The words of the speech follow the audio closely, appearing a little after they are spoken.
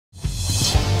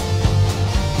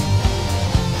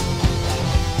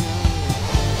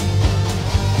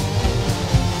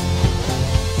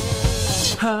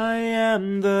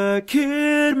am the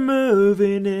Kid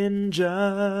Movie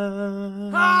Ninja.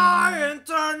 Hi,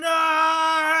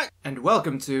 Internet! And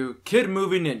welcome to Kid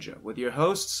Movie Ninja with your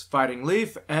hosts, Fighting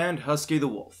Leaf and Husky the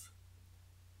Wolf.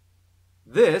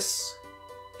 This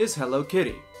is Hello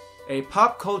Kitty, a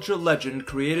pop culture legend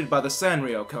created by the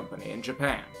Sanrio Company in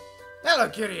Japan. Hello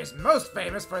Kitty is most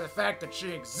famous for the fact that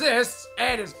she exists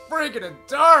and is freaking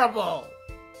adorable!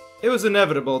 It was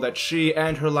inevitable that she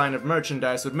and her line of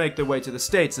merchandise would make their way to the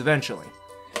States eventually.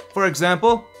 For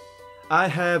example, I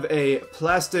have a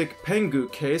plastic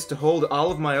Pengu case to hold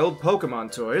all of my old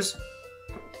Pokemon toys,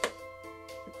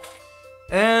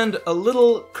 and a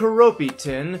little Karopi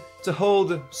tin to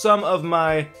hold some of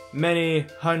my many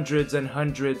hundreds and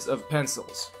hundreds of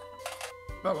pencils.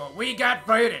 But what we got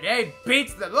for you today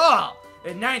beats them all!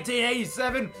 In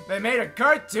 1987, they made a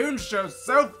cartoon show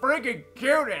so freaking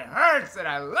cute it hurts, and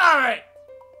I love it!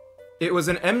 It was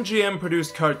an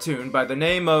MGM-produced cartoon by the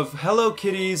name of Hello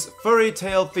Kitty's Furry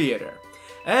Tale Theater.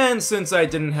 And since I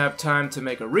didn't have time to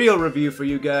make a real review for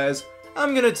you guys,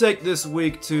 I'm gonna take this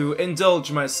week to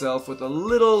indulge myself with a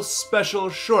little special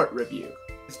short review.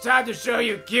 It's time to show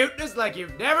you cuteness like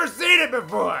you've never seen it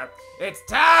before! It's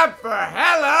time for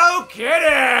Hello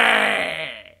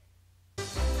Kitty!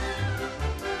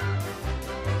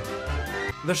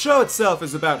 The show itself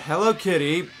is about Hello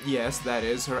Kitty, yes, that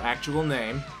is her actual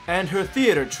name, and her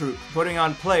theater troupe putting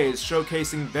on plays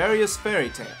showcasing various fairy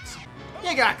tales.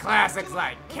 You got classics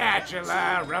like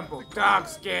Catula,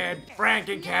 Rumpeldogskin,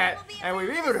 Frankencat, and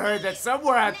we've even heard that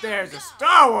somewhere out there is a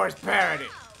Star Wars parody.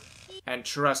 And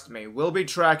trust me, we'll be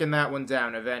tracking that one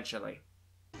down eventually.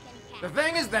 The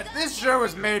thing is that this show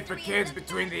is made for kids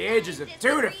between the ages of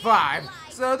 2 to 5,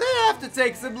 so they have to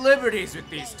take some liberties with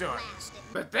these stories.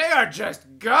 But they are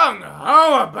just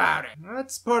gung-ho about it!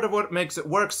 That's part of what makes it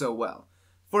work so well.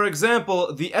 For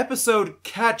example, the episode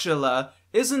Catula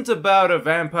isn't about a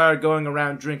vampire going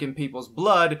around drinking people's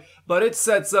blood, but it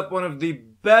sets up one of the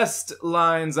best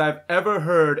lines I've ever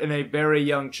heard in a very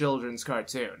young children's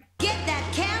cartoon. Get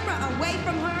that camera away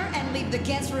from her and leave the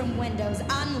guest room windows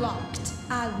unlocked.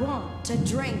 I want to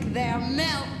drink their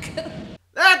milk.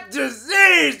 That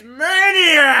diseased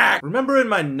maniac! Remember in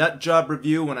my nut job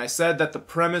review when I said that the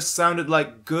premise sounded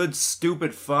like good,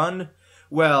 stupid fun?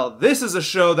 Well, this is a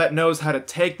show that knows how to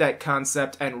take that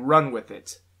concept and run with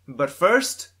it. But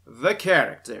first, the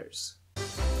characters.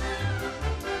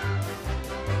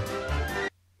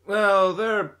 Well,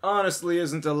 there honestly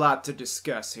isn't a lot to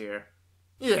discuss here.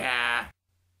 Yeah.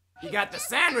 You got the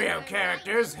Sanrio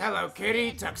characters, Hello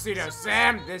Kitty, Tuxedo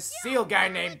Sam, this seal guy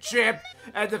named Chip,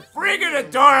 and the freaking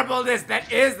adorableness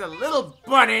that is the little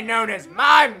bunny known as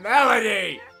My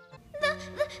Melody! The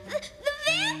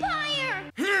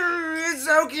vampire! It's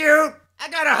so cute! I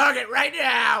gotta hug it right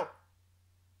now!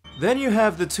 Then you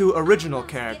have the two original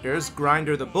characters,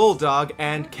 Grinder the Bulldog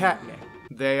and Catnip.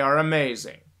 They are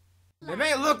amazing. They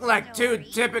may look like two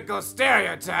typical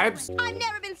stereotypes. I've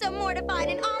never been so mortified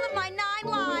in all of my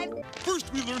 9 lives.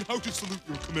 First, we learn how to salute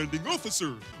your commanding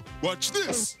officer. Watch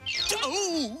this.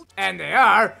 Oh! And they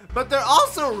are, but they're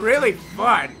also really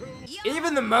fun.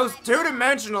 Even the most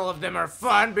two-dimensional of them are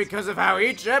fun because of how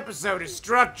each episode is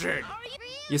structured.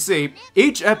 You see,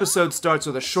 each episode starts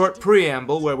with a short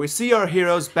preamble where we see our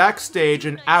heroes backstage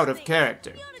and out of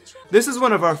character. This is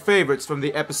one of our favorites from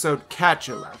the episode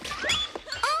Catula.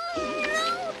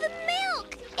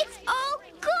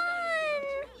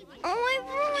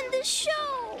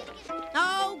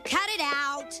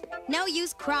 No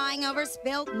use crying over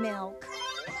spilt milk.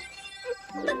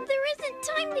 But there isn't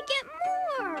time to get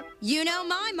more. You know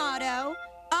my motto.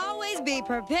 Always be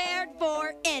prepared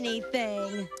for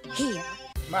anything. Here.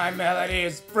 My Melody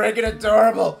is friggin'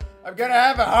 adorable. I'm gonna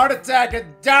have a heart attack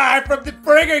and die from the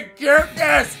friggin'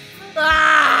 cuteness.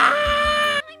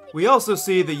 Ah! We also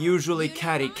see the usually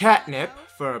catty Catnip,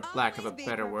 for lack of a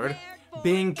better word,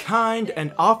 being kind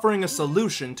and offering a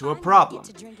solution to a problem.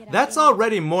 That's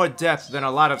already more depth than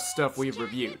a lot of stuff we've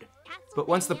reviewed. But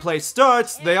once the play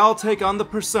starts, they all take on the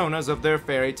personas of their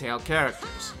fairy tale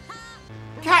characters.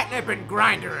 Catnip and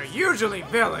Grinder are usually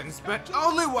villains, but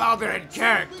only while they're in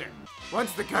character.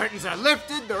 Once the curtains are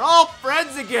lifted, they're all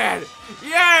friends again!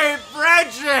 Yay,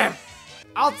 friendship!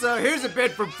 Also, here's a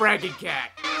bit from Frankencat.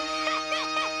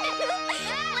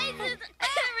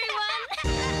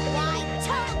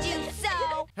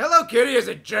 Hello Kitty is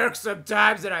a jerk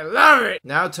sometimes, and I love it!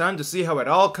 Now time to see how it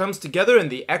all comes together in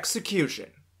the execution.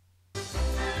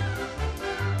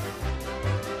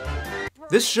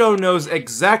 This show knows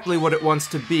exactly what it wants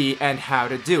to be and how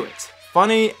to do it.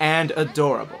 Funny and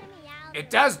adorable. It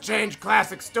does change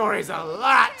classic stories a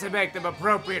lot to make them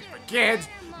appropriate for kids,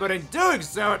 but in doing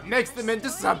so, it makes them into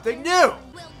something new.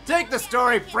 Take the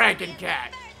story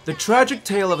Frankencat. The tragic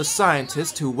tale of a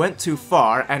scientist who went too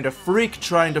far and a freak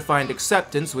trying to find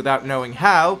acceptance without knowing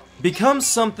how becomes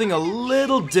something a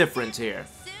little different here.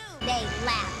 They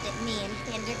laughed at me in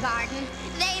kindergarten.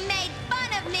 They made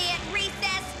fun of me at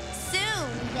recess. Soon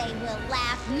they will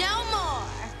laugh no more.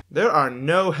 There are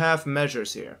no half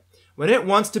measures here. When it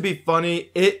wants to be funny,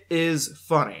 it is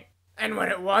funny. And when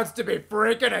it wants to be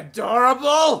freaking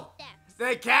adorable,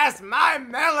 they cast my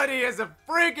Melody as a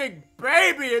freaking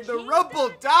baby in the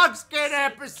Rumpelstiltskin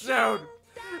episode.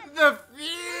 The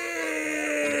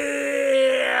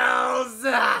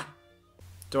feels.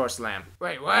 Door slam.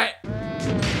 Wait, what?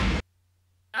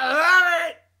 I love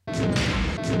it!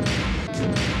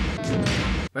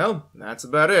 Well, that's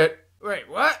about it. Wait,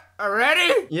 what?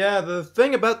 Already? Yeah, the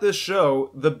thing about this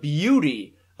show, the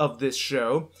beauty of this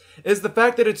show, is the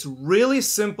fact that it's really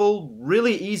simple,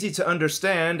 really easy to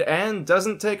understand, and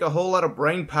doesn't take a whole lot of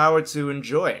brain power to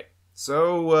enjoy it.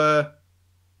 So,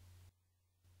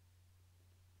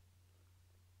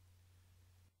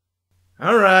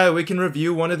 alright, we can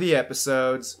review one of the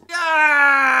episodes.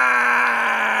 Ah!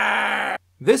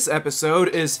 This episode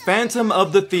is Phantom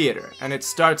of the Theater, and it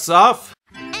starts off...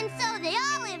 And so they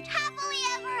all lived happily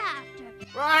ever after.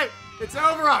 What? It's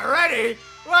over already?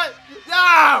 What?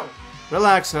 No!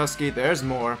 Relax, Husky, there's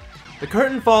more. The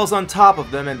curtain falls on top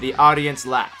of them and the audience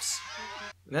laughs.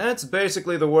 That's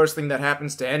basically the worst thing that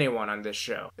happens to anyone on this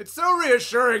show. It's so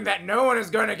reassuring that no one is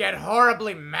gonna get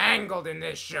horribly mangled in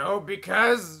this show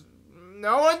because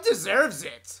no one deserves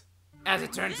it. As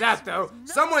it turns out though,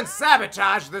 someone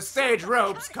sabotaged the stage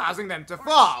ropes, causing them to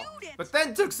fall. But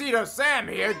then Tuxedo Sam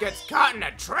here gets caught in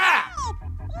a trap.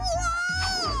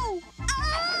 Whoa!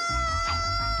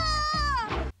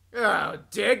 Oh,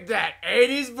 dig that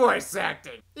 80s voice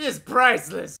acting. It's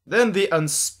priceless. Then the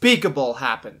unspeakable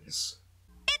happens.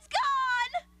 It's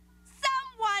gone!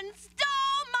 Someone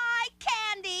stole my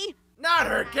candy! Not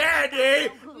her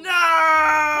candy! No!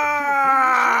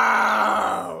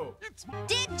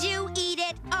 Did you eat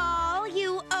it all,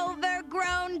 you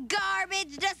overgrown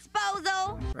garbage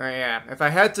disposal? Oh yeah, if I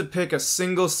had to pick a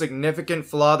single significant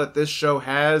flaw that this show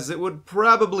has, it would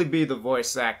probably be the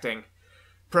voice acting.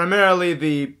 Primarily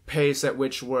the pace at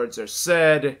which words are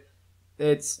said.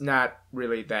 It's not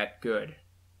really that good.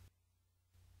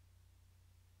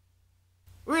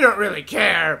 We don't really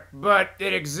care, but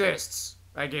it exists,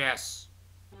 I guess.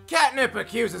 Catnip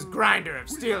accuses Grinder of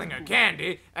stealing her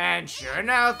candy, and sure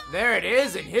enough, there it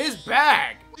is in his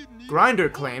bag. Grinder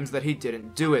claims that he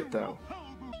didn't do it though.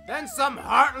 Then some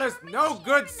heartless,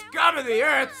 no-good scum of the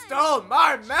earth stole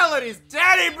my Melody's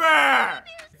teddy bear!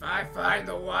 If I find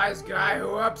the wise guy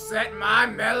who upset my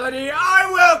Melody, I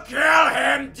will kill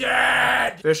him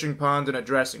dead! Fishing pond in a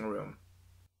dressing room.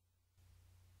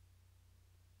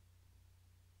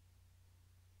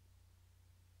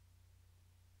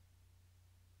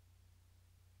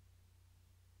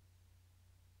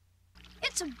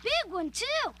 It's a big one, too.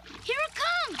 Here it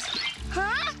comes.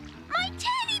 Huh? My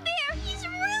teddy bear! He's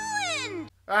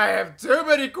ruined! I have too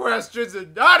many questions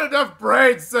and not enough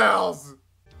brain cells!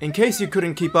 In case you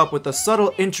couldn't keep up with the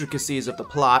subtle intricacies of the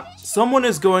plot, someone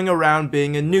is going around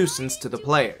being a nuisance to the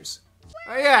players.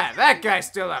 Oh yeah, that guy's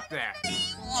still up there.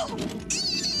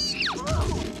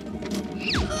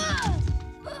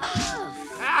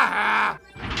 Ha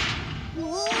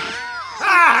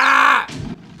ha!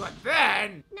 But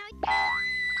then...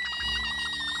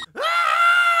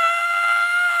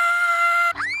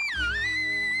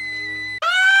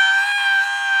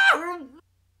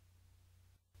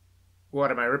 What,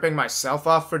 am I ripping myself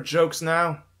off for jokes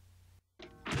now?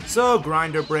 So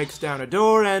Grinder breaks down a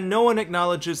door and no one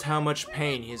acknowledges how much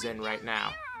pain he's in right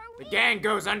now. The gang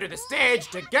goes under the stage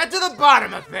to get to the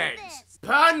bottom of things.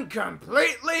 Pun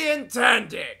completely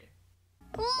intended.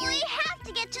 We have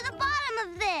to get to the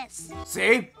bottom of this.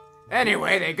 See?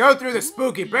 Anyway, they go through the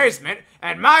spooky basement,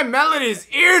 and my Melody's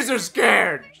ears are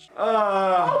scared.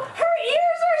 Her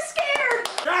ears are scared!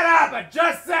 Shut up! I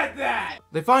just said that!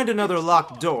 They find another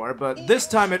locked door, but this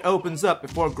time it opens up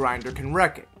before Grinder can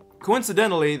wreck it.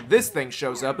 Coincidentally, this thing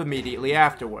shows up immediately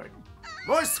afterward.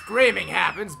 More screaming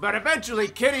happens, but eventually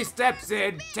Kitty steps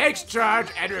in, takes charge,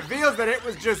 and reveals that it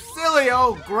was just silly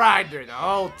old Grinder the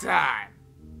whole time.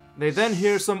 They then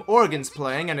hear some organs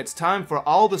playing and it's time for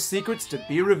all the secrets to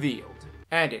be revealed.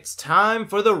 And it's time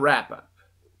for the wrap-up.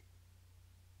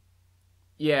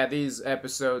 Yeah, these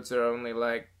episodes are only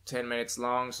like 10 minutes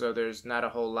long, so there's not a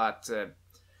whole lot to...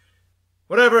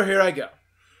 Whatever, here I go.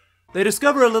 They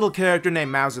discover a little character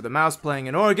named Mauser the Mouse playing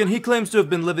an organ. He claims to have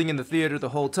been living in the theater the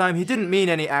whole time. He didn't mean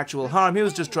any actual harm, he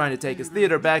was just trying to take his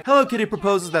theater back. Hello Kitty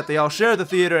proposes that they all share the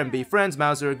theater and be friends.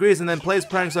 Mauser agrees and then plays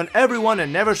pranks on everyone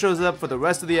and never shows up for the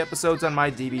rest of the episodes on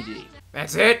my DVD.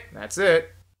 That's it? That's it.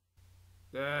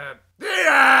 The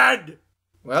end!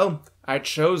 Well, I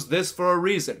chose this for a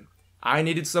reason. I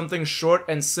needed something short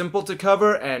and simple to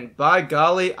cover, and by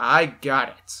golly, I got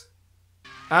it.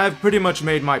 I've pretty much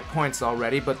made my points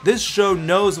already, but this show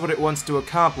knows what it wants to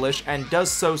accomplish and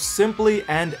does so simply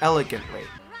and elegantly.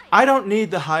 I don't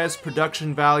need the highest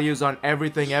production values on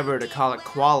everything ever to call it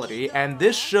quality, and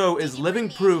this show is living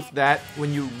proof that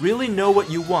when you really know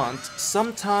what you want,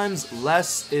 sometimes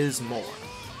less is more.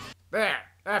 There.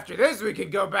 After this, we can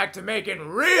go back to making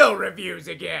real reviews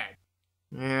again.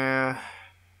 Yeah.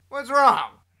 What's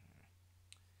wrong?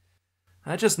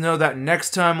 I just know that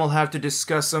next time we'll have to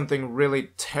discuss something really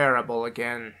terrible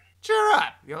again. Cheer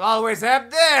up, you'll always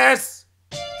have this!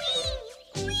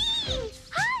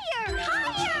 Higher!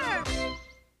 Higher!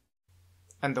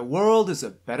 And the world is a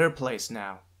better place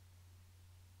now.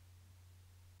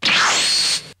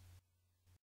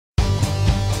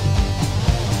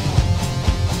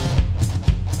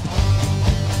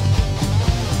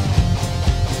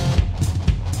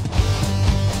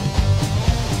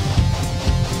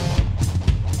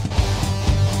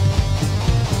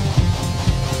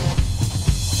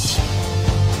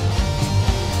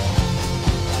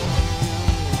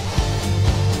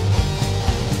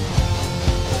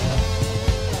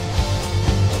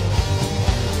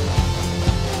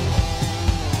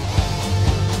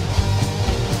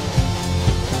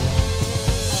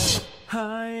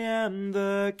 I am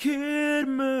the kid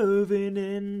movie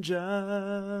ninja.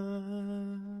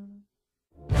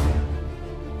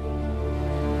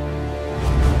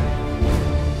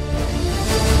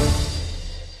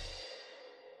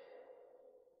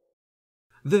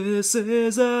 This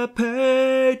is a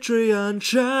Patreon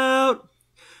shout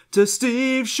to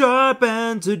Steve Sharp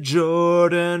and to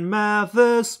Jordan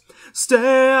Mathis.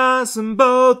 Stay awesome,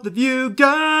 both of you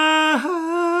guys.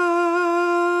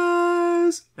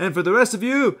 And for the rest of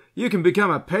you, you can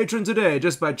become a patron today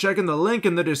just by checking the link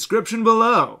in the description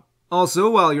below. Also,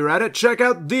 while you're at it, check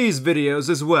out these videos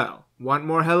as well. Want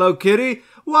more Hello Kitty?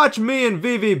 Watch me and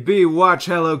VVB watch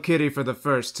Hello Kitty for the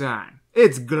first time.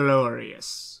 It's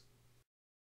glorious.